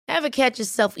Ever catch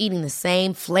yourself eating the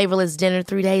same flavorless dinner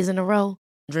 3 days in a row?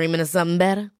 Dreaming of something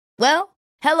better? Well,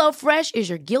 HelloFresh is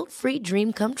your guilt-free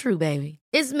dream come true, baby.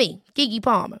 It's me, Keke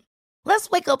Palmer. Let's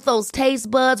wake up those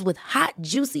taste buds with hot,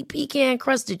 juicy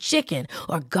pecan-crusted chicken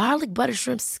or garlic butter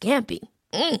shrimp scampi.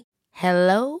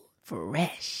 Hello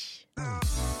Fresh.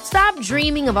 Stop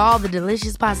dreaming of all the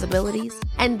delicious possibilities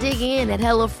and dig in at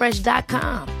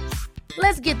HelloFresh.com.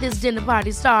 Let's get this dinner party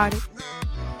started.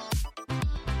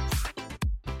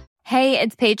 Hey,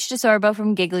 it's Paige DeSorbo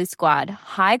from Giggly Squad.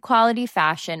 High quality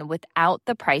fashion without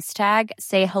the price tag.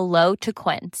 Say hello to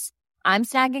Quince. I'm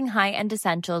snagging high-end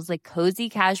essentials like cozy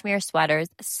cashmere sweaters,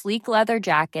 sleek leather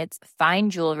jackets, fine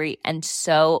jewelry, and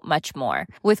so much more.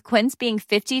 With Quince being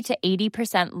 50 to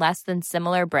 80% less than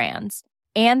similar brands.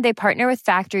 And they partner with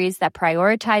factories that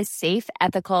prioritize safe,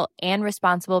 ethical, and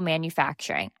responsible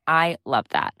manufacturing. I love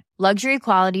that. Luxury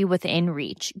quality within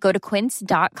reach. Go to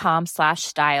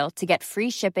quince.com/style to get free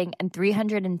shipping and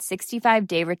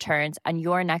 365-day returns on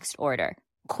your next order.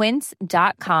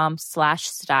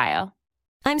 Quince.com/style.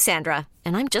 I'm Sandra,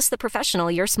 and I'm just the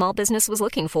professional your small business was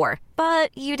looking for.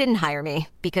 But you didn't hire me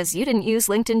because you didn't use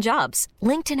LinkedIn Jobs.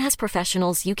 LinkedIn has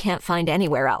professionals you can't find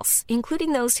anywhere else,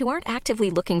 including those who aren't actively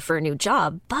looking for a new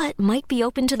job, but might be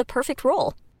open to the perfect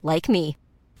role, like me.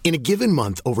 In a given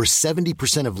month, over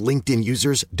 70% of LinkedIn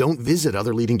users don't visit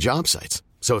other leading job sites.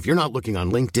 So if you're not looking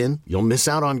on LinkedIn, you'll miss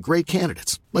out on great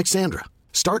candidates like Sandra.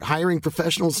 Start hiring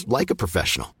professionals like a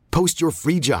professional. Post your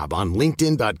free job on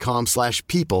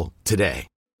linkedin.com/people today.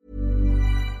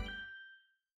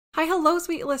 Hi, hello,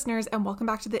 sweet listeners, and welcome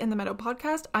back to the In the Meadow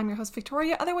podcast. I'm your host,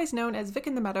 Victoria, otherwise known as Vic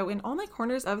in the Meadow in all my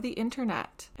corners of the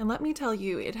internet. And let me tell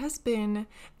you, it has been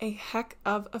a heck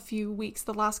of a few weeks.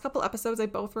 The last couple episodes I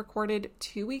both recorded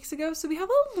 2 weeks ago, so we have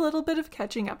a little bit of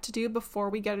catching up to do before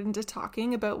we get into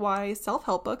talking about why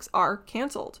self-help books are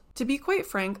cancelled. To be quite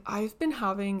frank, I've been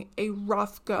having a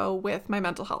rough go with my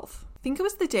mental health. I think it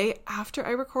was the day after I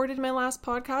recorded my last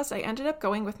podcast, I ended up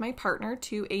going with my partner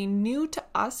to a new to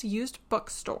us used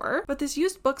bookstore. But this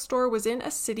used bookstore was in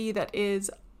a city that is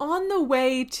on the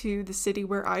way to the city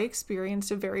where I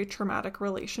experienced a very traumatic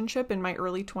relationship in my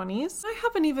early 20s. I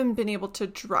haven't even been able to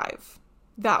drive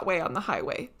that way on the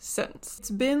highway since. It's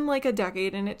been like a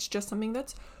decade and it's just something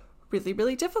that's really,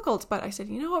 really difficult. But I said,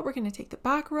 you know what, we're going to take the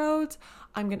back roads.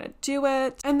 I'm going to do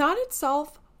it. And that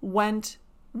itself went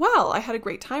well. I had a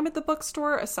great time at the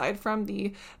bookstore, aside from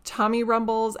the tummy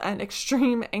rumbles and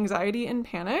extreme anxiety and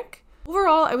panic.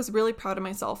 Overall, I was really proud of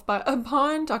myself, but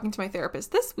upon talking to my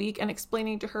therapist this week and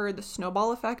explaining to her the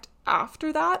snowball effect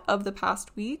after that of the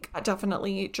past week, that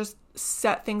definitely just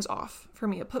set things off for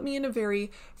me. It put me in a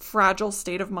very fragile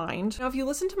state of mind. Now, if you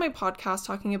listen to my podcast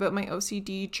talking about my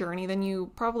OCD journey, then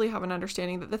you probably have an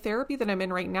understanding that the therapy that I'm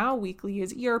in right now weekly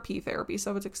is ERP therapy.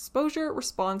 So it's exposure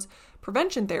response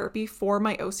prevention therapy for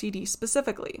my OCD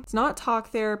specifically. It's not talk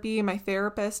therapy. My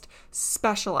therapist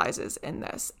specializes in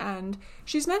this. And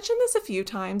she's mentioned this a few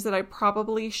times that I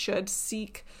probably should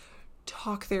seek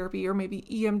talk therapy or maybe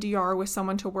EMDR with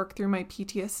someone to work through my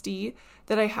PTSD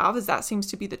that I have, as that seems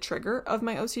to be the trigger of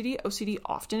my OCD. OCD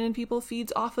often in people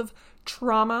feeds off of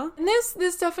trauma. And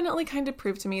this definitely kind of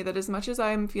proved to me that as much as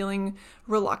I'm feeling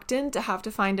reluctant to have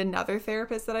to find another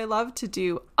therapist that I love to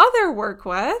do other work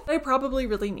with, I probably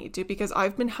really need to, because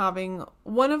I've been having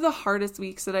one of the hardest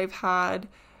weeks that I've had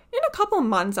in a couple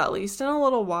months, at least, in a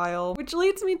little while, which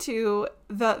leads me to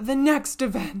the next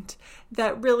event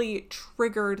that really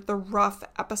triggered the rough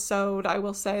episode, I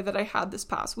will say, that I had this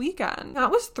past weekend.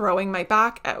 That was throwing my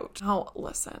back out. Now,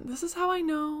 listen, this is how I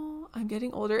know I'm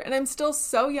getting older, and I'm still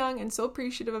so young and so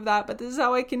appreciative of that, but this is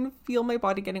how I can feel my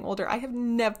body getting older. I have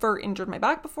never injured my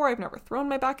back before. I've never thrown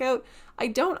my back out. I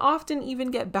don't often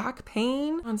even get back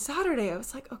pain. On Saturday, I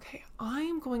was like, okay,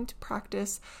 I'm going to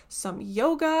practice some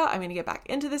yoga. I'm going to get back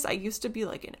into this. I used to be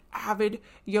like an avid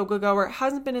yoga goer. It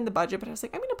hasn't been in the budget, but I was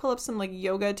like, I'm going to pull up some like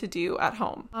yoga to do at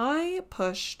home. I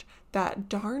pushed that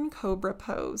darn cobra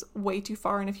pose way too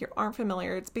far. And if you aren't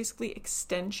familiar, it's basically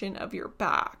extension of your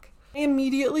back. I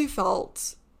immediately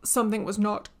felt something was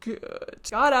not good.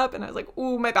 Got up and I was like,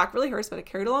 ooh, my back really hurts, but I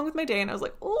carried along with my day and I was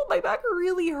like, oh, my back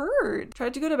really hurt.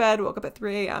 Tried to go to bed, woke up at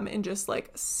 3 a.m. in just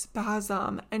like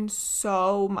spasm and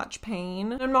so much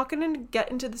pain. And I'm not going to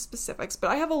get into the specifics, but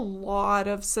I have a lot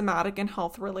of somatic and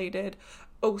health related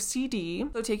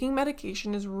OCD, so taking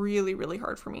medication is really, really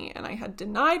hard for me. And I had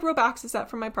denied Robaxacet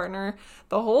from my partner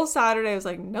the whole Saturday. I was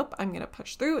like, nope, I'm going to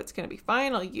push through. It's going to be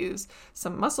fine. I'll use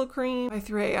some muscle cream. By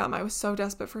 3 a.m., I was so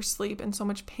desperate for sleep and so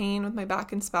much pain with my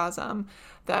back and spasm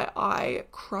that I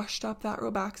crushed up that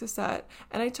Robaxacet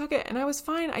and I took it and I was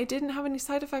fine. I didn't have any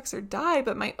side effects or die,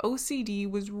 but my OCD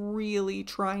was really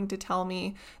trying to tell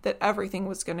me that everything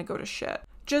was going to go to shit.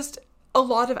 Just a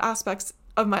lot of aspects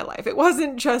of my life. It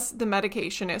wasn't just the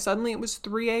medication. Suddenly it was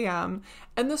 3 a.m.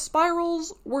 and the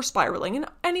spirals were spiraling. And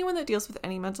anyone that deals with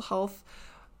any mental health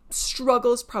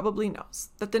struggles probably knows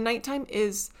that the nighttime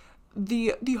is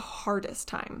the hardest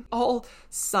time. All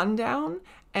sundown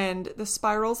and the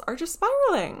spirals are just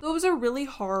spiraling. It was a really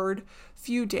hard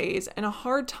few days and a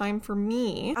hard time for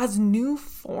me as new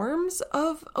forms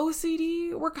of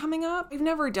OCD were coming up. I've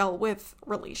never dealt with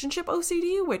relationship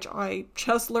OCD, which I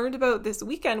just learned about this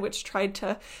weekend, which tried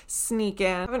to sneak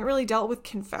in. I haven't really dealt with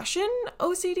confession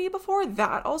OCD before.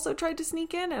 That also tried to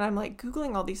sneak in. And I'm like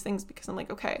Googling all these things because I'm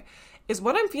like, okay, is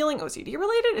what I'm feeling OCD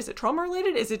related? Is it trauma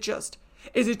related? Is it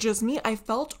just me? I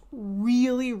felt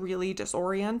really, really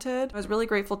disoriented. I was really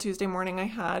grateful Tuesday morning I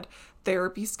had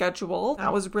therapy scheduled.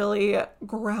 That was really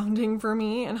grounding for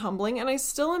me and humbling. And I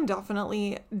still am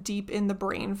definitely deep in the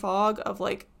brain fog of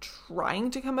like trying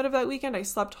to come out of that weekend. I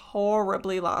slept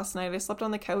horribly last night. I slept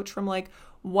on the couch from like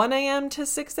 1 a.m. to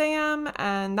 6 a.m.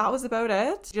 and that was about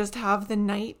it. Just have the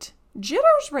night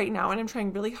jitters right now, and I'm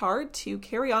trying really hard to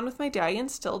carry on with my day and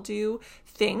still do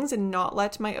things and not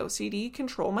let my OCD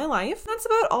control my life. That's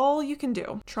about all you can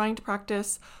do. Trying to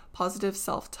practice positive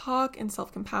self-talk and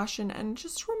self-compassion and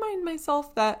just remind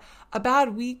myself that a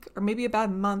bad week or maybe a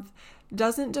bad month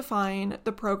doesn't define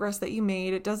the progress that you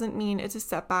made. It doesn't mean it's a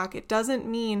setback. It doesn't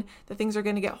mean that things are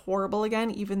going to get horrible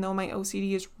again, even though my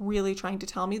OCD is really trying to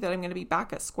tell me that I'm going to be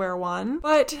back at square one.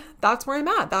 But that's where I'm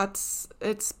at.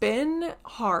 It's been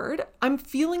hard. I'm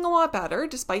feeling a lot better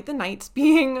despite the nights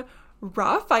being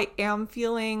rough. I am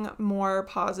feeling more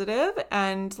positive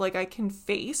and like I can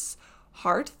face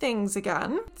hard things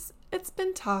again. It's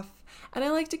been tough and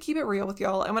I like to keep it real with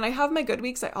y'all. And when I have my good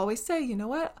weeks, I always say, you know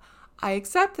what? I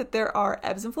accept that there are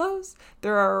ebbs and flows.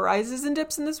 There are rises and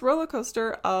dips in this roller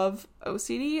coaster of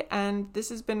OCD, and this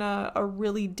has been a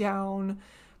really down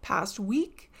past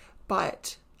week,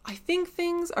 but I think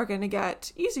things are going to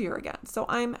get easier again. So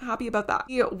I'm happy about that.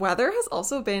 The weather has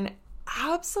also been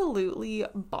absolutely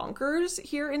bonkers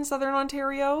here in Southern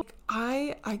Ontario.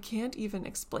 I can't even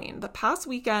explain. The past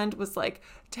weekend was like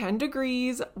 10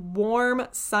 degrees, warm,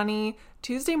 sunny.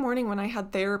 Tuesday morning when I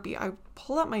had therapy, I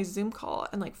pull up my Zoom call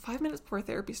and like 5 minutes before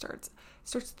therapy starts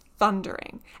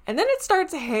thundering. And then it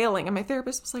starts hailing. And my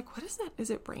therapist was like, what is that? Is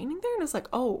it raining there? And I was like,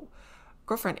 oh,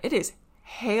 girlfriend, it is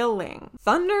hailing,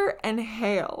 thunder and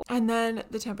hail. And then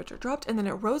the temperature dropped and then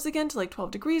it rose again to like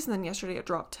 12 degrees. And then yesterday it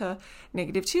dropped to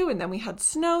 -2. And then we had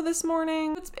snow this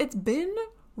morning. It's been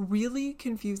really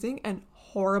confusing and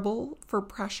horrible for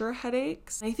pressure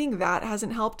headaches. I think that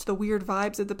hasn't helped the weird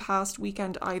vibes of the past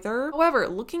weekend either. However,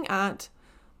 looking at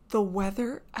the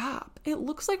weather app, it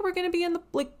looks like we're going to be in the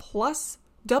like plus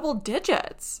double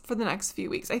digits for the next few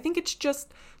weeks. I think it's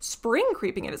just spring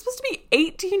creeping in. It's supposed to be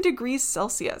 18 degrees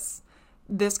Celsius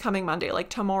this coming Monday, like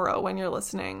tomorrow when you're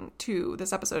listening to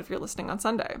this episode, if you're listening on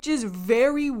Sunday, which is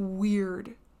very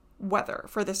weird weather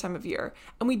for this time of year.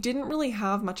 And we didn't really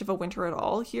have much of a winter at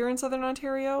all here in Southern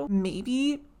Ontario.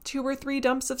 Maybe 2 or 3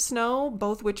 dumps of snow,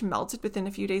 both which melted within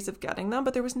a few days of getting them,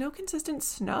 but there was no consistent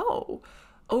snow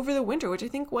over the winter, which I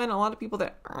think when a lot of people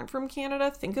that aren't from Canada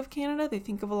think of Canada, they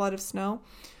think of a lot of snow.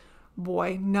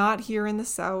 Boy, not here in the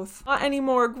South. Not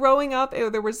anymore. Growing up,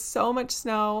 there was so much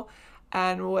snow,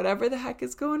 and whatever the heck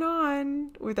is going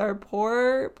on with our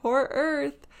poor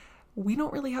Earth, we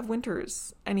don't really have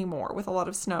winters anymore with a lot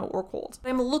of snow or cold.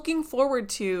 I'm looking forward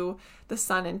to the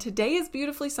sun, and today is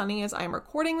beautifully sunny as I'm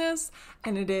recording this,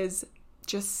 and it is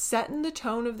just setting the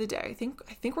tone of the day. I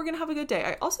think we're gonna have a good day.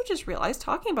 I also just realized,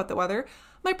 talking about the weather,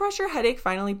 my pressure headache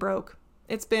finally broke.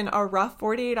 It's been a rough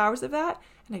 48 hours of that,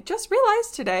 and I just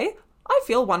realized today I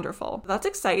feel wonderful. That's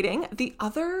exciting. The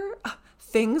other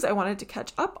things I wanted to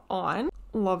catch up on,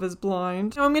 Love is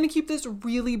Blind. Now I'm going to keep this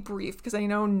really brief because I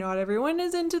know not everyone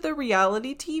is into the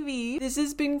reality TV. This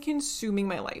has been consuming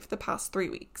my life the past 3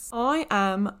 weeks. I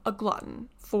am a glutton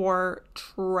for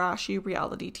trashy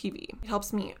reality TV. It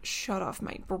helps me shut off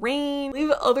my brain,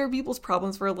 leave other people's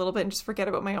problems for a little bit and just forget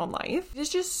about my own life. It is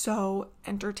just so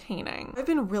entertaining. I've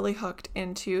been really hooked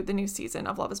into the new season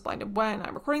of Love is Blind, and when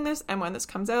I'm recording this and when this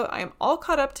comes out, I am all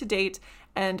caught up to date.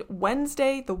 And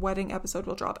Wednesday, the wedding episode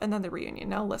will drop, and then the reunion.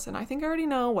 Now listen, I think I already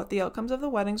know what the outcomes of the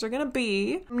weddings are going to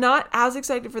be. I'm not as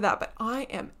excited for that, but I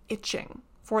am itching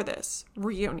for this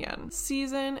reunion.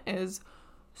 Season is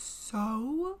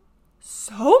so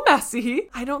messy.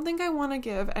 I don't think I want to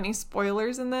give any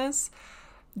spoilers in this,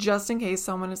 just in case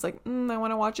someone is like, I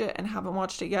want to watch it and haven't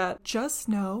watched it yet. Just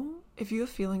know, if you have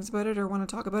feelings about it or want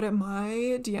to talk about it,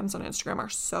 my DMs on Instagram are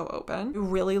so open. I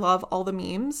really love all the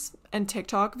memes and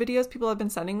TikTok videos people have been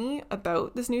sending me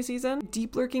about this new season.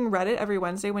 Deep lurking Reddit every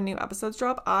Wednesday when new episodes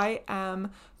drop. I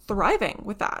am thriving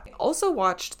with that. I also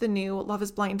watched the new Love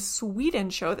is Blind Sweden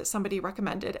show that somebody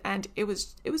recommended, and it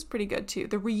was pretty good too.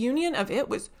 The reunion of it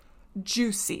was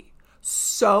juicy.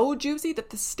 So juicy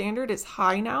that the standard is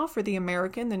high now for the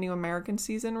new American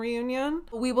season reunion.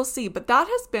 We will see, but that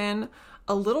has been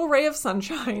a little ray of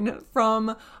sunshine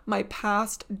from my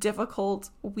past difficult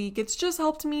week. It's just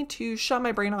helped me to shut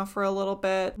my brain off for a little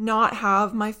bit, not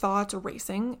have my thoughts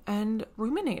racing and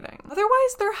ruminating.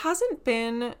 Otherwise, there hasn't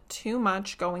been too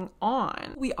much going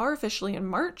on. We are officially in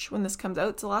March when this comes out.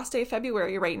 It's the last day of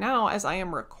February right now as I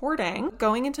am recording.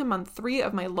 Going into month 3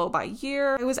 of my low buy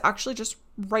year. I was actually just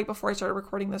right before I started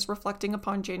recording this, reflecting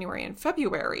upon January and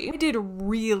February. I did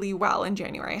really well in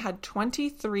January. I had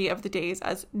 23 of the days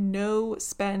as no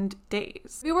spend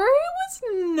days. February was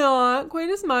not quite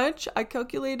as much. I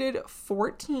calculated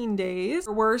 14 days.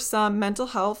 There were some mental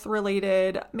health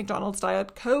related McDonald's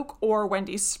Diet Coke or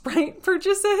Wendy's Sprite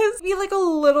purchases. Maybe like a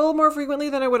little more frequently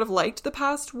than I would have liked the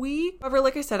past week. However,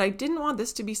 like I said, I didn't want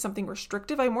this to be something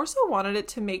restrictive. I more so wanted it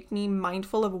to make me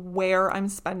mindful of where I'm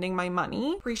spending my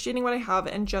money, appreciating what I have,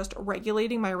 and just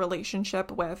regulating my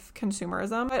relationship with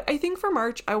consumerism. But I think for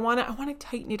March, I want to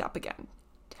tighten it up again.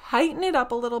 Tighten it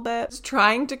up a little bit. Just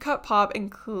trying to cut pop, and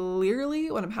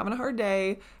clearly when I'm having a hard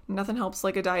day, nothing helps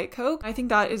like a Diet Coke. I think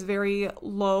that is very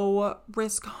low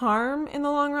risk harm in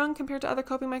the long run compared to other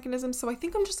coping mechanisms. So I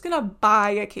think I'm just gonna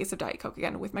buy a case of Diet Coke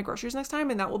again with my groceries next time,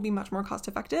 and that will be much more cost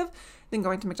effective than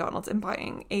going to McDonald's and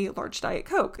buying a large Diet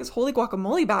Coke. Because holy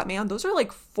guacamole, Batman, those are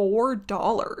like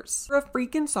 $4 for a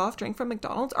freaking soft drink from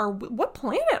McDonald's. What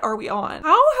planet are we on?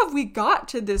 How have we got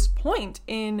to this point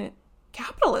in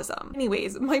capitalism?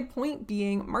 Anyways, my point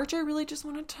being, March, I really just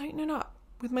want to tighten it up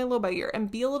with my low buy year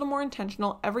and be a little more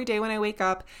intentional every day when I wake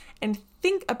up and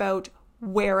think about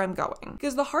where I'm going.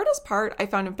 Because the hardest part I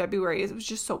found in February is it was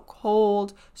just so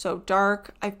cold, so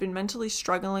dark. I've been mentally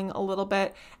struggling a little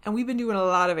bit, and we've been doing a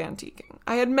lot of antiquing.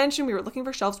 I had mentioned we were looking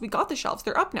for shelves. We got the shelves.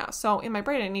 They're up now. So in my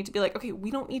brain, I need to be like, okay,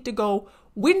 we don't need to go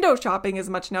window shopping as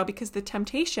much now because the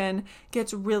temptation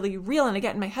gets really real. And I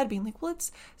get in my head being like, well, it's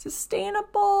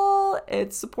sustainable.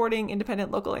 It's supporting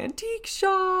independent local antique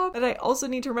shop. But I also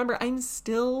need to remember I'm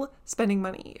still spending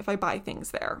money if I buy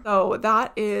things there. So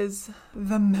that is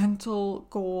the mental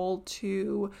goal,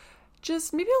 to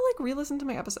just maybe I'll like re-listen to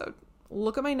my episode,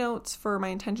 look at my notes for my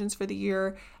intentions for the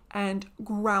year, and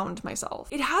ground myself.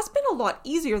 It has been a lot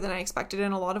easier than I expected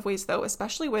in a lot of ways though,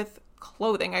 especially with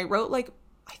clothing.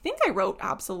 I think I wrote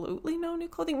absolutely no new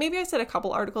clothing. Maybe I said a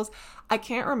couple articles. I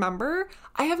can't remember.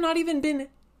 I have not even been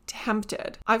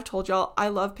tempted. I've told y'all I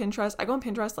love Pinterest. I go on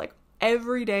Pinterest like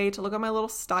every day to look at my little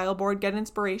style board, get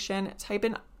inspiration, type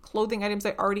in clothing items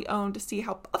I already own to see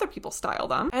how other people style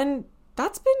them. And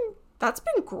that's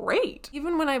been great.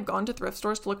 Even when I've gone to thrift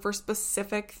stores to look for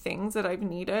specific things that I've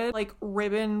needed, like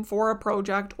ribbon for a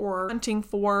project or hunting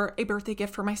for a birthday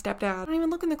gift for my stepdad, I don't even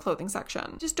look in the clothing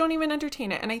section. Just don't even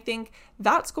entertain it. And I think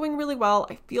that's going really well.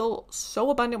 I feel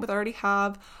so abundant with what I already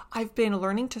have. I've been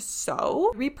learning to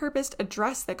sew. Repurposed a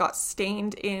dress that got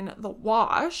stained in the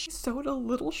wash. I sewed a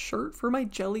little shirt for my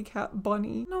Jellycat bunny.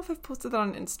 I don't know if I've posted that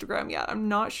on Instagram yet. I'm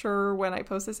not sure when I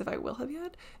post this if I will have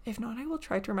yet. If not, I will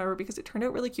try to remember because it turned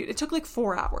out really cute. It took like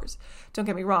 4 hours. Don't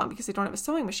get me wrong, because I don't have a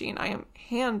sewing machine. I am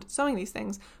hand sewing these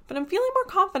things, but I'm feeling more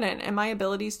confident in my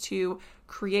abilities to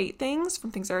create things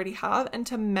from things I already have and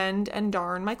to mend and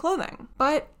darn my clothing.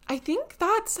 But I think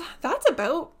that's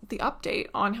about the update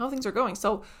on how things are going.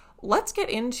 So let's get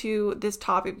into this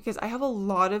topic because I have a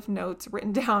lot of notes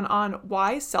written down on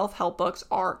why self-help books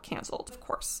are canceled. Of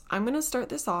course, I'm going to start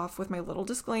this off with my little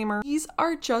disclaimer. These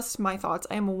are just my thoughts.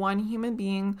 I am one human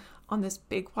being on this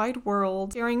big wide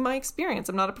world sharing my experience.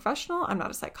 I'm not a professional. I'm not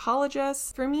a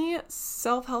psychologist. For me,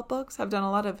 self-help books have done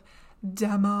a lot of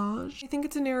damage. I think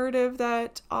it's a narrative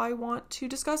that I want to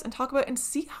discuss and talk about and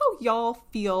see how y'all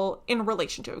feel in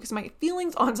relation to it, because my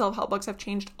feelings on self-help books have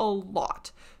changed a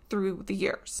lot through the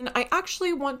years. And I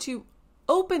actually want to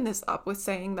open this up with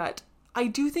saying that I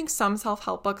do think some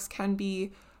self-help books can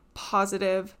be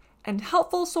positive and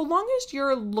helpful so long as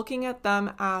you're looking at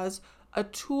them as a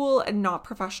tool and not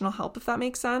professional help, if that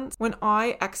makes sense. When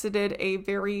I exited a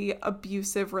very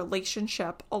abusive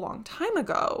relationship a long time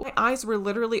ago, my eyes were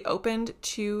literally opened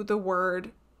to the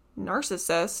word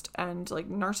narcissist and like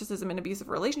narcissism and abusive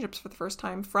relationships for the first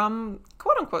time from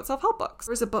quote unquote self-help books.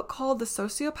 There's a book called The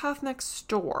Sociopath Next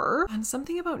Door and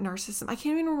something about narcissism. I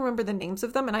can't even remember the names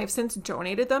of them, and I've since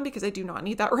donated them because I do not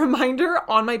need that reminder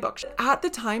on my bookshelf. At the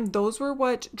time, those were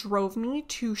what drove me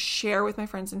to share with my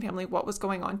friends and family what was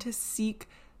going on, to seek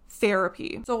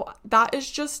therapy. So that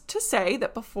is just to say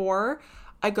that before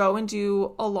I go and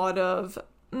do a lot of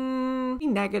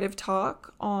negative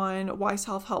talk on why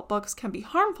self-help books can be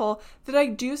harmful, that I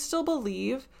do still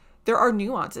believe there are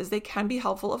nuances. They can be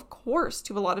helpful, of course,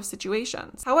 to a lot of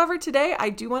situations. However, today I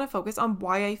do want to focus on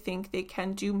why I think they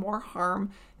can do more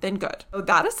harm than good. So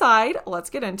that aside, let's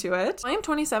get into it. I am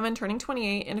 27, turning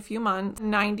 28 in a few months,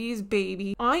 90s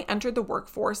baby. I entered the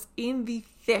workforce in the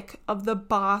thick of the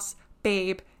boss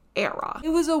babe era. It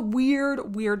was a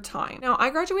weird time. Now, I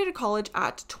graduated college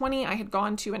at 20. I had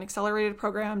gone to an accelerated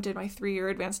program, did my 3-year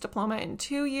advanced diploma in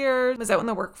 2 years, was out in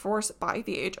the workforce by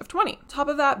the age of 20. On top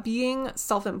of that, being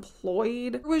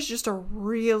self-employed was just a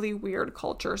really weird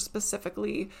culture,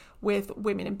 specifically with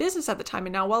women in business at the time.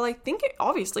 And now, while I think it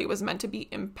obviously was meant to be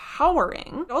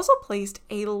empowering, it also placed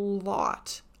a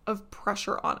lot of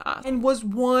pressure on us and was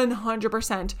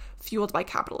 100% fueled by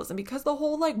capitalism, because the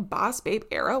whole like boss babe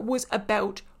era was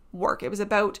about work. It was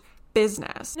about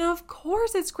business. Now, of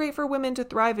course, it's great for women to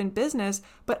thrive in business,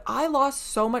 but I lost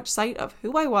so much sight of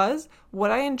who I was,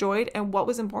 what I enjoyed, and what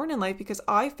was important in life, because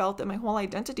I felt that my whole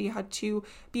identity had to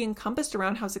be encompassed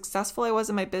around how successful I was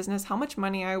in my business, how much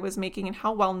money I was making, and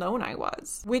how well known I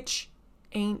was, which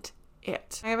ain't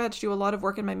it. I have had to do a lot of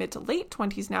work in my mid to late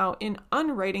 20s now in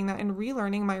unwriting that and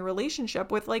relearning my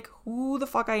relationship with like who the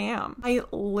fuck I am. I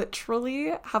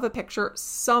literally have a picture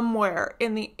somewhere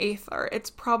in the aether. It's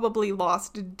probably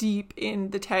lost deep in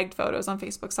the tagged photos on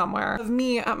Facebook somewhere of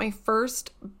me at my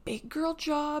first big girl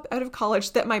job out of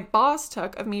college that my boss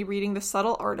took of me reading The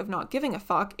Subtle Art of Not Giving a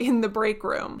Fuck in the break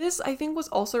room. This, I think, was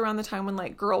also around the time when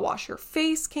like Girl Wash Your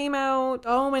Face came out.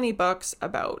 So many books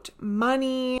about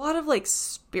money, a lot of like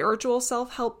spiritual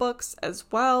self-help books as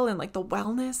well, and like the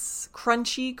wellness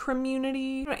crunchy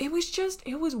community. It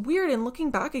was weird. And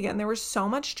looking back again, there was so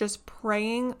much just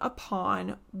preying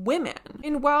upon women.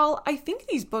 And while I think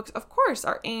these books, of course,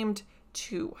 are aimed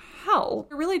to help, what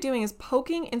you're really doing is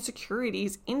poking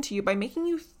insecurities into you by making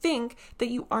you think that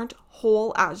you aren't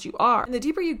whole as you are. And the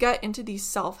deeper you get into these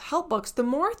self-help books, the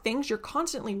more things you're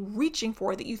constantly reaching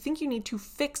for that you think you need to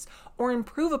fix or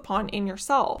improve upon in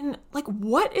yourself. And like,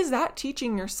 what is that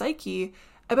teaching your psyche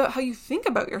about how you think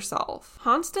about yourself?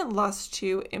 Constant lust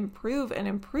to improve and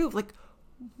improve. Like,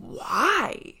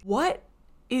 why? What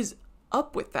is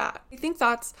up with that? I think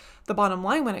that's the bottom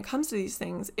line when it comes to these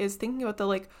things, is thinking about the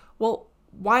like, well,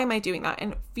 why am I doing that?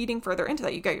 And feeding further into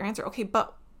that, you get your answer. Okay,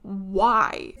 but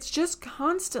why? It's just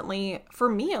constantly, for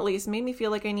me at least, made me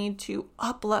feel like I need to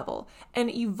up level and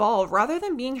evolve rather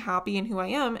than being happy in who I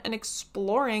am and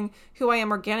exploring who I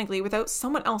am organically without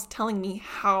someone else telling me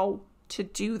how to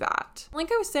do that.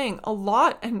 Like I was saying, a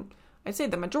lot, and I'd say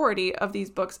the majority of these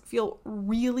books feel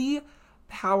really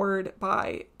powered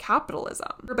by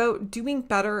capitalism. They're about doing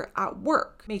better at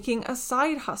work, making a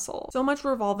side hustle, so much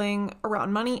revolving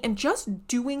around money and just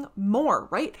doing more,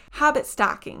 right? Habit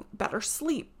stacking, better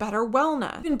sleep, better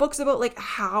wellness. Even books about like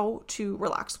how to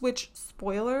relax, which,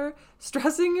 spoiler,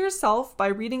 stressing yourself by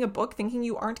reading a book thinking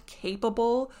you aren't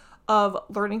capable of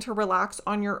learning to relax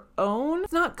on your own,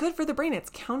 it's not good for the brain.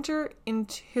 It's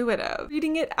counterintuitive.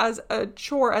 Reading it as a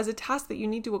chore, as a task that you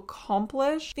need to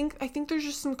accomplish, I think there's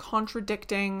just some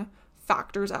contradicting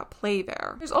factors at play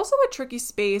there. There's also a tricky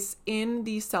space in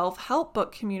the self-help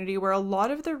book community where a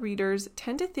lot of the readers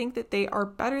tend to think that they are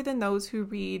better than those who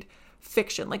read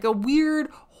fiction, like a weird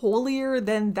holier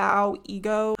than thou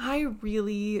ego. I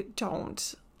really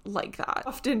don't like that.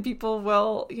 Often people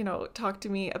will, talk to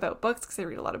me about books because I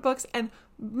read a lot of books, and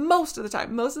most of the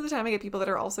time I get people that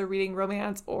are also reading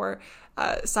romance or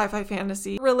sci-fi,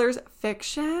 fantasy, thrillers,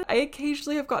 fiction. I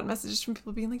occasionally have gotten messages from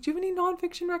people being like, do you have any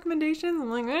nonfiction recommendations?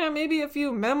 I'm like, maybe a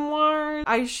few memoirs.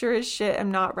 I sure as shit am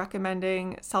not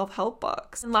recommending self-help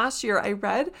books. And last year I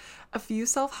read a few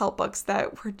self-help books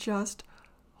that were just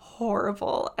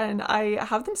horrible, and I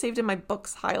have them saved in my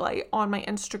books highlight on my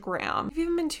Instagram. It's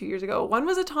even been 2 years ago. One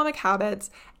was Atomic Habits,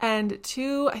 and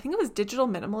 2, I think it was Digital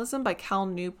Minimalism by Cal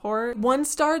Newport.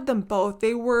 1-starred them both.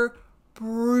 They were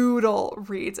brutal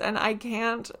reads, and I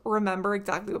can't remember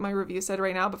exactly what my review said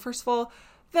right now, but first of all,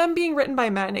 them being written by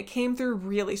men, it came through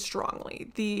really strongly.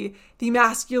 The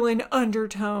masculine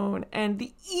undertone and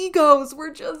the egos were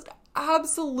just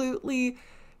absolutely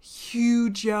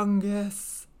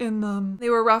humongous in them. They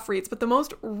were rough reads, but the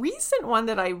most recent one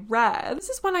that I read, this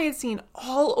is one I had seen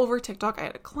all over TikTok. I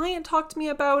had a client talk to me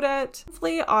about it.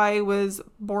 Hopefully I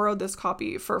borrowed this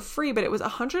copy for free, but it was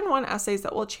 101 essays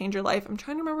that will change your life. I'm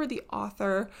trying to remember the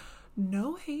author.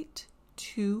 No hate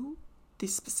to the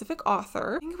specific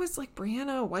author. I think it was like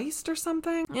Brianna Weist or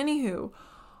something. Anywho,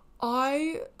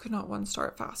 I could not star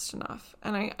it fast enough.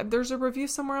 And there's a review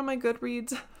somewhere on my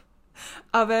Goodreads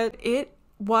of it. It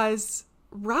was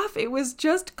rough. It was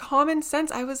just common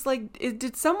sense. I was like,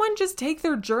 did someone just take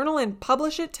their journal and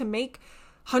publish it to make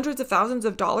hundreds of thousands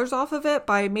of dollars off of it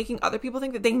by making other people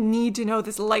think that they need to know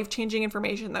this life-changing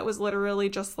information that was literally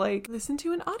just like, listen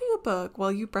to an audiobook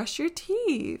while you brush your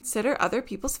teeth. Consider other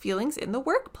people's feelings in the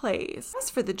workplace.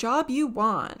 As for the job you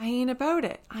want, I ain't about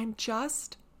it. I'm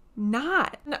just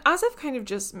not. And as I've kind of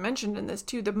just mentioned in this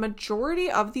too, the majority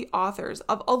of the authors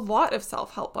of a lot of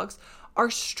self-help books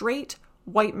are straight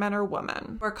white men or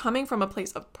women who are coming from a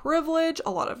place of privilege,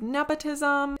 a lot of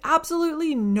nepotism,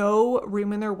 absolutely no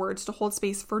room in their words to hold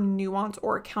space for nuance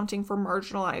or accounting for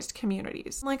marginalized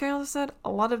communities. Like I also said,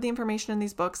 a lot of the information in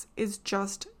these books is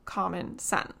just common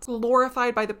sense,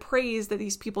 glorified by the praise that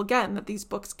these people get and that these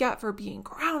books get for being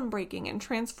groundbreaking and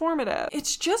transformative.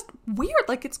 It's just weird,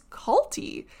 like it's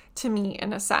culty to me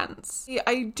in a sense.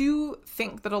 I do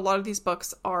think that a lot of these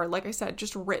books are, like I said,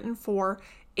 just written for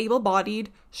able-bodied,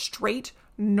 straight,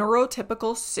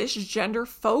 neurotypical, cisgender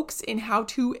folks in how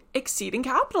to exceed in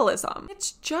capitalism.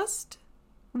 It's just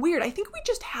weird. I think we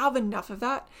just have enough of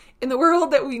that in the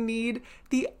world that we need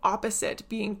the opposite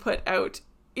being put out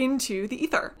into the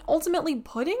ether. Ultimately,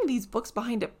 putting these books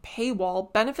behind a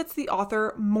paywall benefits the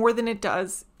author more than it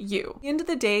does you. At the end of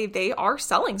the day, they are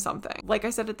selling something. Like I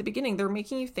said at the beginning, they're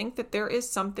making you think that there is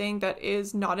something that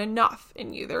is not enough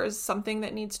in you. There is something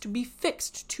that needs to be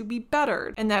fixed, to be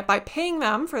bettered, and that by paying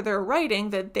them for their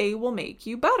writing, that they will make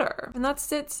you better. And that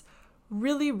sits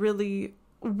really, really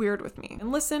weird with me.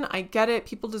 And listen, I get it.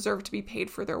 People deserve to be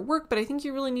paid for their work, but I think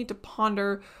you really need to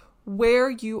ponder where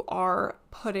you are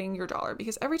putting your dollar,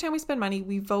 because every time we spend money,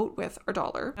 we vote with our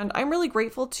dollar. And I'm really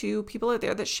grateful to people out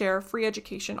there that share free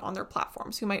education on their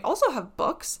platforms, who might also have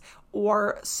books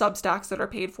or Substacks that are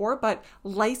paid for, but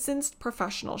licensed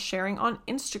professionals sharing on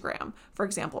Instagram, for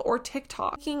example, or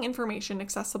TikTok, making information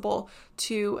accessible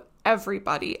to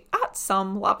everybody at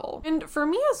some level. And for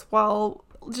me as well,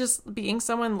 just being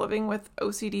someone living with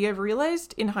OCD, I've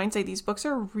realized in hindsight, these books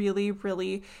are really,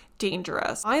 really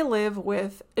dangerous. I live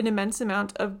with an immense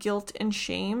amount of guilt and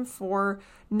shame for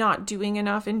not doing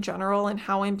enough in general and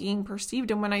how I'm being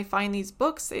perceived. And when I find these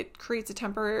books, it creates a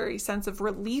temporary sense of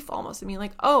relief almost. I mean,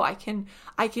 like, oh, I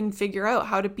can figure out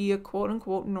how to be a quote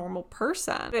unquote normal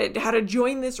person, how to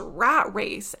join this rat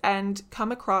race and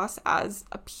come across as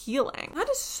appealing. That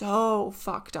is so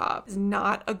fucked up. It's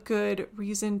not a good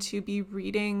reason to be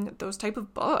reading those type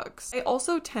of books. I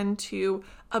also tend to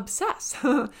obsess.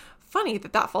 Funny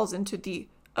that falls into the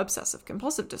obsessive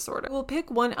compulsive disorder. We'll pick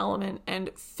one element and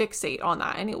fixate on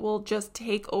that, and it will just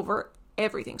take over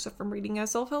everything. So if I'm reading a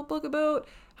self-help book about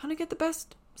how to get the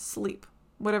best sleep,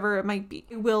 whatever it might be,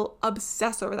 I will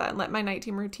obsess over that and let my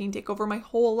nighttime routine take over my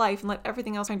whole life and let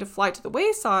everything else kind of fly to the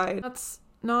wayside. That's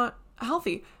not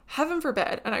healthy. Heaven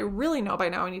forbid. And I really know by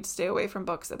now I need to stay away from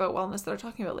books about wellness that are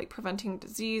talking about like preventing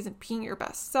disease and being your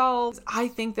best self. I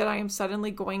think that I am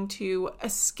suddenly going to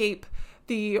escape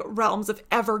the realms of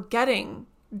ever getting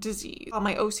disease. While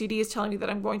my OCD is telling me that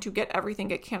I'm going to get everything,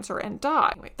 get cancer, and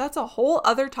die. Wait, that's a whole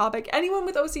other topic. Anyone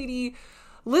with OCD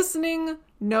listening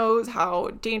knows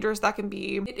how dangerous that can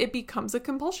be. It becomes a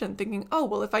compulsion, thinking, oh,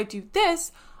 well, if I do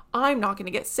this, I'm not going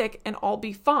to get sick and I'll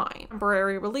be fine.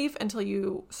 Temporary relief until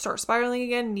you start spiraling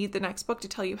again, need the next book to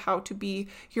tell you how to be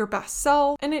your best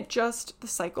self, and the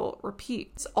cycle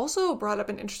repeats. It's also brought up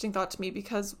an interesting thought to me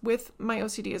because with my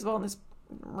OCD as well, and this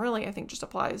really I think just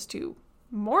applies to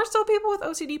more so people with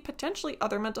OCD, potentially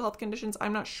other mental health conditions,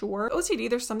 I'm not sure. OCD,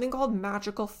 there's something called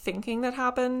magical thinking that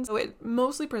happens. So it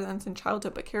mostly presents in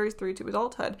childhood but carries through to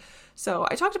adulthood. So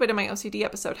I talked about in my OCD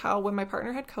episode how when my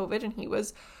partner had COVID and he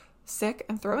was sick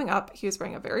and throwing up, he was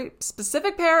wearing a very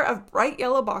specific pair of bright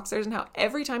yellow boxers, and how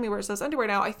every time he wears those underwear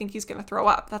now, I think he's going to throw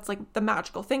up. That's like the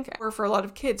magical thinking. Or for a lot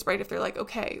of kids, right, if they're like,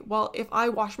 okay, well, if I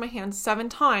wash my hands 7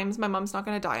 times, my mom's not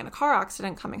going to die in a car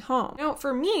accident coming home. Now,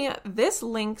 for me, this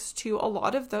links to a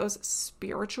lot of those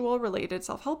spiritual related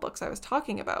self-help books I was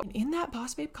talking about. And in that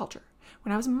boss babe culture,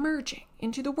 when I was merging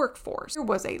into the workforce, there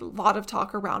was a lot of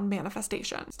talk around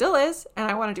manifestation. Still is,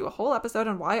 and I want to do a whole episode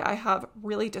on why I have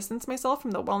really distanced myself from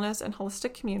the wellness and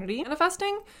holistic community.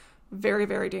 Manifesting very,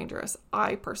 very dangerous,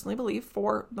 I personally believe,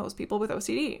 for most people with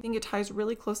OCD. I think it ties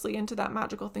really closely into that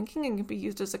magical thinking and can be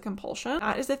used as a compulsion.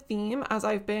 That is a theme, as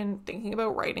I've been thinking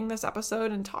about writing this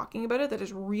episode and talking about it, that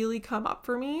has really come up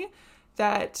for me.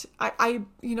 That I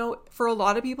for a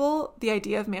lot of people, the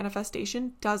idea of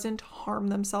manifestation doesn't harm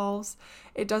themselves.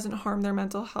 It doesn't harm their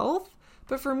mental health.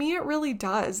 But for me, it really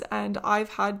does. And I've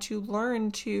had to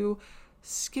learn to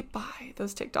skip by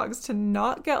those TikToks, to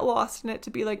not get lost in it,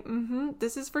 to be like,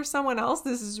 this is for someone else.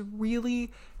 This is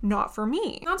really not for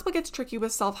me. That's what gets tricky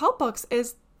with self-help books,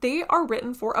 is they are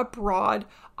written for a broad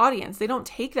audience. They don't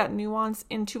take that nuance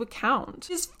into account.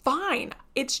 It's fine.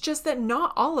 It's just that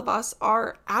not all of us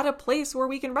are at a place where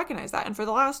we can recognize that. And for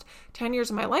the last 10 years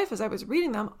of my life, as I was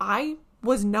reading them, I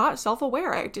was not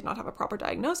self-aware. I did not have a proper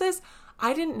diagnosis.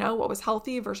 I didn't know what was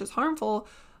healthy versus harmful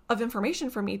of information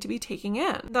for me to be taking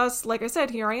in. Thus, like I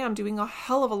said, here I am doing a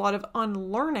hell of a lot of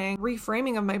unlearning,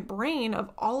 reframing of my brain of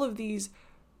all of these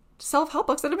self-help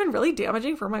books that have been really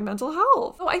damaging for my mental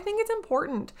health. So I think it's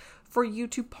important for you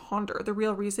to ponder the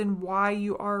real reason why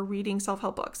you are reading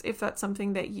self-help books, if that's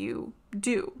something that you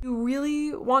do. You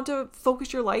really want to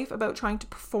focus your life about trying to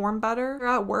perform better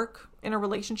at work, in a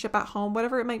relationship, at home,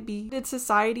 whatever it might be. Did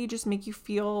society just make you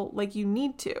feel like you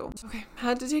need to? Okay,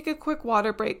 had to take a quick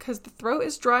water break because the throat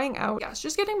is drying out. Yes,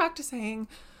 just getting back to saying,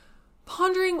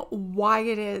 pondering why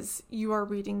it is you are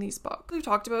reading these books. We've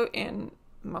talked about in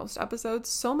most episodes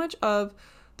so much of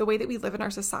the way that we live in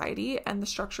our society and the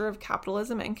structure of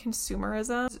capitalism and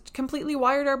consumerism has completely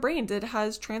wired our brains. It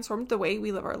has transformed the way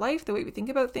we live our life, the way we think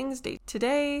about things day to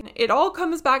day. It all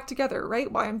comes back together,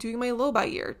 right? Why I'm doing my low buy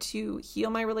year, to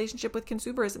heal my relationship with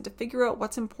consumerism, to figure out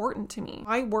what's important to me.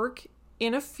 I work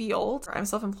in a field where I'm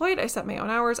self-employed. I set my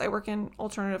own hours. I work in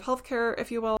alternative healthcare,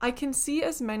 if you will. I can see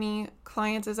as many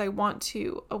clients as I want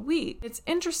to a week. It's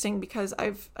interesting because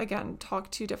I've, again,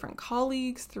 talked to different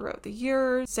colleagues throughout the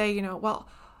years, say, well,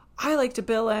 I like to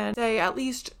bill in, say, at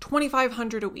least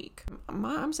 $2,500 a week.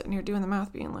 I'm sitting here doing the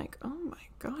math being like, oh my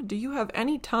God, do you have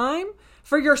any time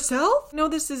for yourself? No,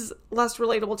 this is less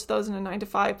relatable to those in a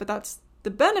 9-to-5, but that's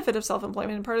the benefit of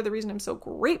self-employment. And part of the reason I'm so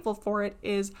grateful for it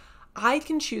is I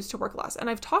can choose to work less. And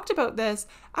I've talked about this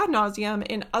ad nauseum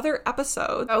in other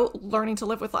episodes about learning to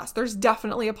live with less. There's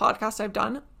definitely a podcast I've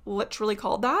done literally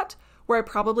called that, where I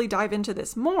probably dive into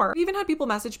this more. I even had people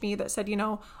message me that said,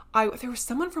 there was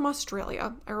someone from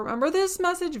Australia. I remember this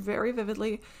message very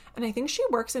vividly, and I think she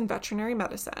works in veterinary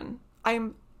medicine.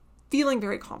 I'm feeling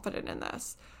very confident in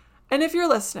this. And if you're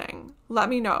listening, let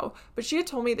me know. But she had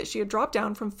told me that she had dropped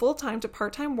down from full-time to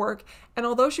part-time work, and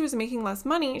although she was making less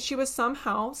money, she was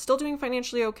somehow still doing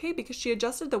financially okay because she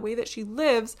adjusted the way that she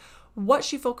lives, what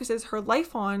she focuses her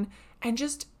life on, and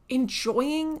just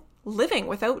enjoying living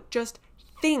without just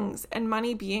things and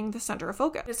money being the center of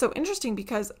focus. It's so interesting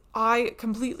because I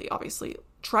completely, obviously,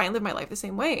 try and live my life the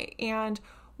same way. And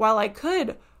while I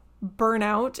could burn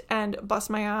out and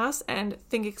bust my ass and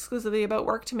think exclusively about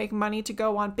work to make money to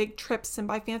go on big trips and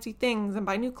buy fancy things and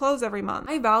buy new clothes every month,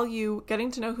 I value getting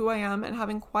to know who I am and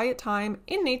having quiet time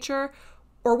in nature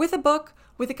or with a book,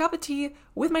 with a cup of tea,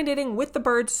 with my knitting, with the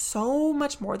birds, so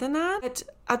much more than that.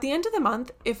 At the end of the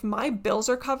month, if my bills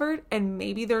are covered and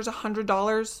maybe there's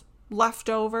 $100 left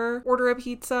over, order a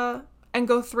pizza and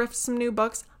go thrift some new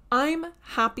books, I'm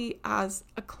happy as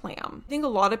a clam. I think a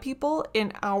lot of people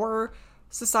in our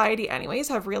society anyways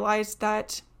have realized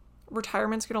that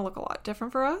retirement's going to look a lot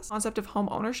different for us. The concept of home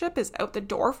ownership is out the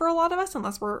door for a lot of us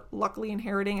unless we're luckily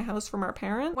inheriting a house from our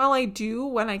parents. While I do,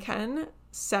 when I can,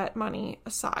 set money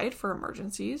aside for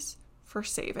emergencies, for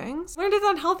savings, I learned it's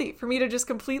unhealthy for me to just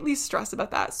completely stress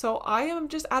about that. So I am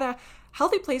just at a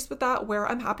healthy place with that, where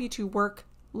I'm happy to work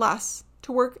less,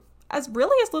 to work as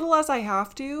little as I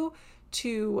have to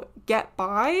get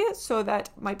by so that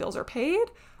my bills are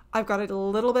paid. I've got a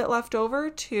little bit left over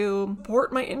to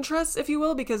support my interests, if you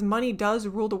will, because money does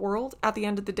rule the world at the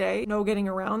end of the day. No getting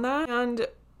around that. And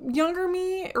younger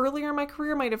me, earlier in my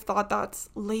career, might have thought that's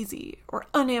lazy or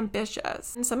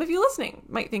unambitious. And some of you listening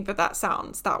might think that that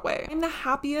sounds that way. I'm the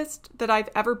happiest that I've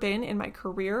ever been in my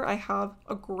career. I have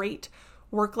a great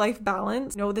work-life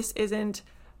balance. No, this isn't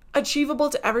achievable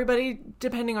to everybody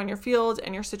depending on your field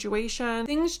and your situation.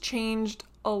 Things changed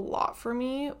a lot for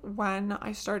me when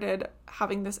I started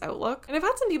having this outlook. And I've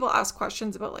had some people ask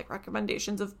questions about like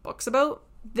recommendations of books about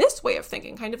this way of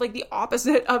thinking, kind of like the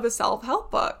opposite of a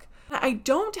self-help book. I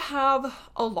don't have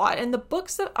a lot, and the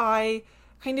books that I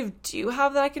kind of do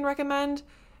have that I can recommend,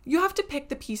 you have to pick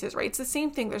the pieces, right? It's the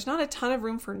same thing. There's not a ton of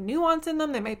room for nuance in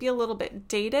them. They might be a little bit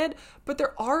dated, but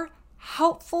there are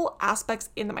helpful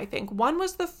aspects in them, I think. One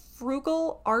was the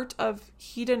Frugal Art of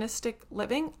Hedonistic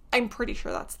Living. I'm pretty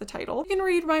sure that's the title. You can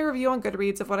read my review on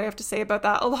Goodreads of what I have to say about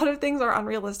that. A lot of things are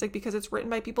unrealistic because it's written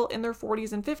by people in their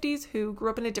 40s and 50s who grew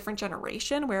up in a different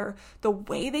generation where the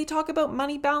way they talk about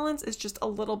money balance is just a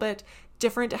little bit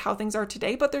different to how things are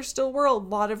today, but there still were a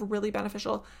lot of really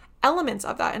beneficial elements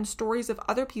of that and stories of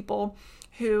other people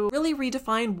who really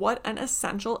redefine what an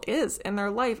essential is in their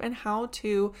life and how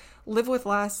to live with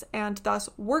less and thus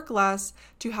work less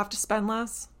to have to spend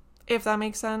less, if that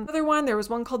makes sense. Another one, there was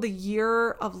one called The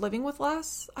Year of Living with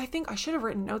Less. I think I should have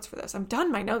written notes for this. I'm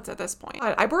done my notes at this point.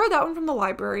 I borrowed that one from the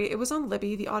library. It was on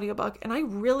Libby, the audiobook, and I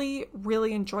really,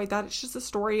 really enjoyed that. It's just a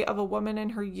story of a woman in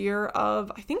her year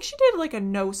of, I think she did like a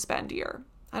no spend year.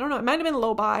 I don't know. It might have been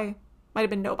low buy, might have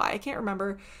been no buy. I can't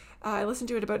remember. I listened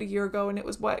to it about a year ago and it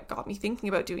was what got me thinking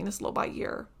about doing this low buy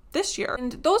year this year.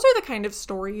 And those are the kind of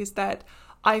stories that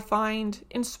I find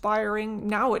inspiring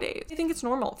nowadays. I think it's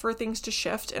normal for things to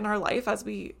shift in our life as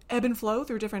we ebb and flow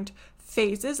through different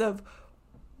phases of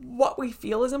what we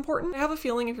feel is important. I have a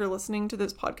feeling if you're listening to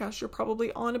this podcast, you're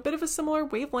probably on a bit of a similar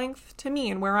wavelength to me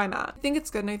and where I'm at. I think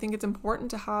it's good and I think it's important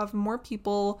to have more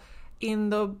people in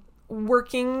the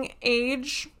working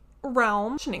age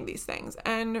realm mentioning these things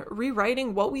and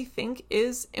rewriting what we think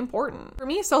is important. For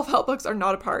me, self-help books are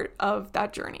not a part of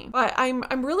that journey, but I'm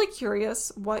really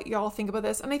curious what y'all think about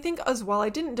this. And I think as well, I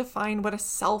didn't define what a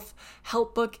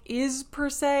self-help book is per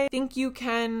se. I think you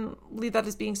can leave that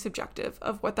as being subjective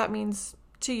of what that means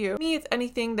to you. For me, it's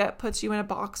anything that puts you in a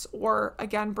box or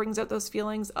again brings out those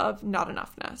feelings of not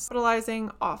enoughness.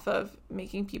 Capitalizing off of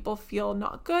making people feel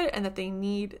not good and that they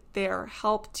need their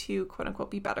help to quote unquote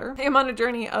be better. I am on a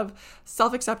journey of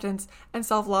self-acceptance and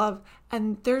self-love,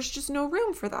 and there's just no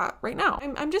room for that right now.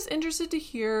 I'm just interested to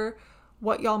hear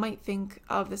what y'all might think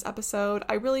of this episode.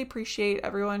 I really appreciate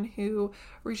everyone who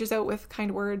reaches out with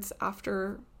kind words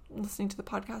after listening to the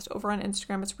podcast over on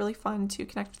Instagram. It's really fun to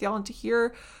connect with y'all and to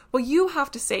hear what you have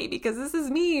to say, because this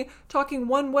is me talking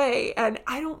one way and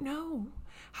I don't know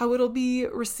how it'll be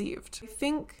received. I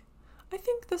think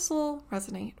this will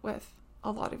resonate with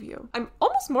a lot of you. I'm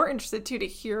almost more interested too to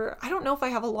hear, I don't know if I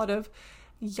have a lot of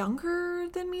younger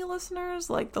than me listeners,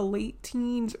 like the late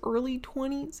teens, early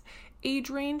 20s age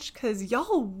range, because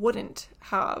y'all wouldn't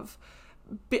have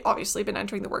obviously been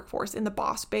entering the workforce in the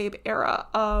boss babe era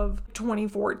of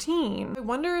 2014. I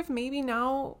wonder if maybe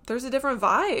now there's a different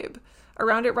vibe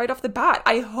around it right off the bat.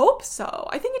 I hope so.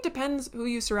 I think it depends who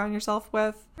you surround yourself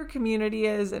with, your community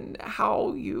is, and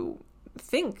how you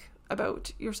think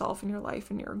about yourself and your life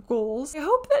and your goals. I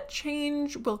hope that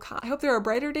change will come. I hope there are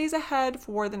brighter days ahead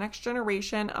for the next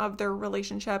generation of their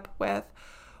relationship with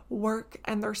work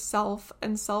and their self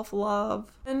and self-love.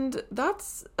 And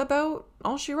that's about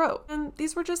all she wrote. And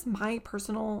these were just my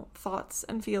personal thoughts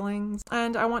and feelings.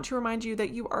 And I want to remind you that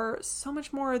you are so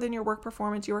much more than your work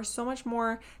performance. You are so much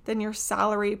more than your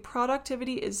salary.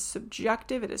 Productivity is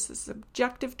subjective. It is a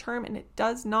subjective term and it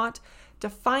does not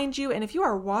define you. And if you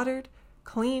are watered,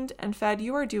 cleaned, and fed,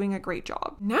 you are doing a great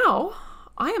job. Now,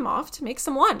 I am off to make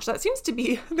some lunch. That seems to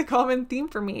be the common theme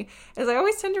for me, as I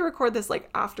always tend to record this like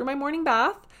after my morning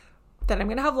bath. Then I'm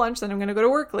going to have lunch, then I'm going to go to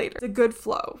work later. It's a good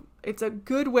flow. It's a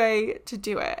good way to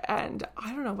do it. And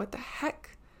I don't know what the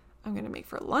heck I'm going to make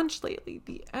for lunch lately.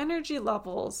 The energy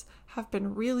levels have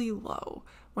been really low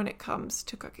when it comes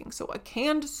to cooking. So a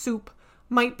canned soup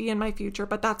might be in my future,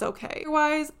 but that's okay.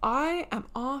 Otherwise, I am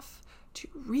off to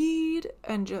read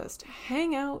and just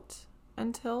hang out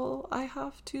until I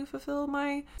have to fulfill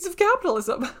my piece of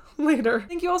capitalism later.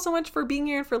 Thank you all so much for being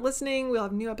here and for listening. We'll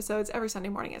have new episodes every Sunday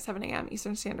morning at 7 a.m.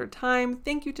 Eastern Standard Time.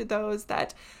 Thank you to those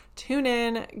that tune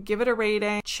in, give it a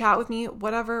rating, chat with me,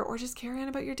 whatever, or just carry on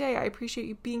about your day. I appreciate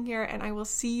you being here, and I will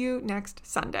see you next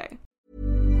Sunday.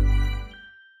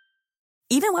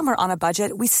 Even when we're on a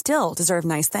budget, we still deserve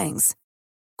nice things.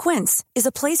 Quince is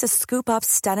a place to scoop up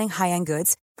stunning high-end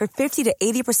goods for 50 to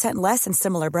 80% less than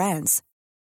similar brands.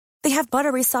 They have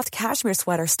buttery soft cashmere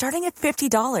sweaters starting at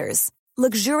 $50,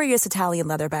 luxurious Italian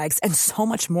leather bags, and so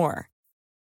much more.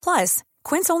 Plus,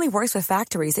 Quince only works with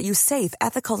factories that use safe,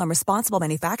 ethical, and responsible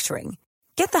manufacturing.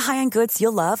 Get the high-end goods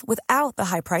you'll love without the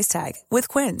high price tag with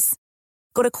Quince.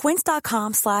 Go to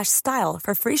quince.com/style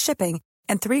for free shipping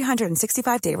and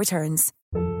 365-day returns.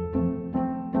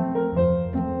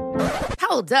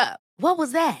 Hold up. What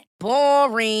was that?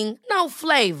 Boring. No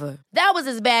flavor. That was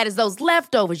as bad as those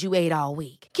leftovers you ate all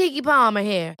week. Keke Palmer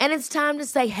here. And it's time to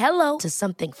say hello to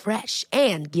something fresh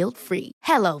and guilt-free.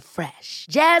 Hello Fresh.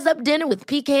 Jazz up dinner with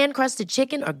pecan-crusted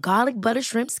chicken or garlic butter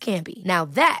shrimp scampi. Now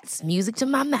that's music to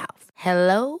my mouth.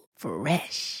 Hello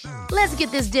Fresh. Let's get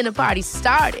this dinner party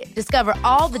started. Discover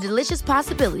all the delicious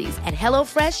possibilities at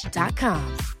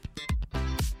HelloFresh.com.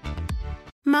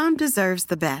 Mom deserves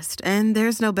the best, and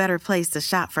there's no better place to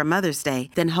shop for Mother's Day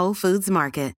than Whole Foods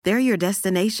Market. They're your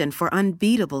destination for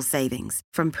unbeatable savings,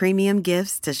 from premium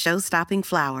gifts to show-stopping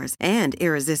flowers and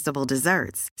irresistible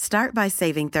desserts. Start by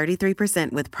saving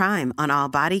 33% with Prime on all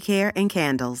body care and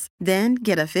candles. Then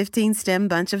get a 15-stem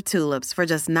bunch of tulips for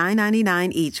just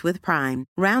 $9.99 each with Prime.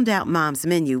 Round out Mom's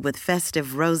menu with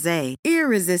festive rosé,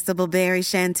 irresistible berry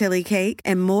chantilly cake,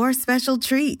 and more special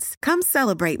treats. Come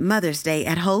celebrate Mother's Day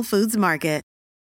at Whole Foods Market.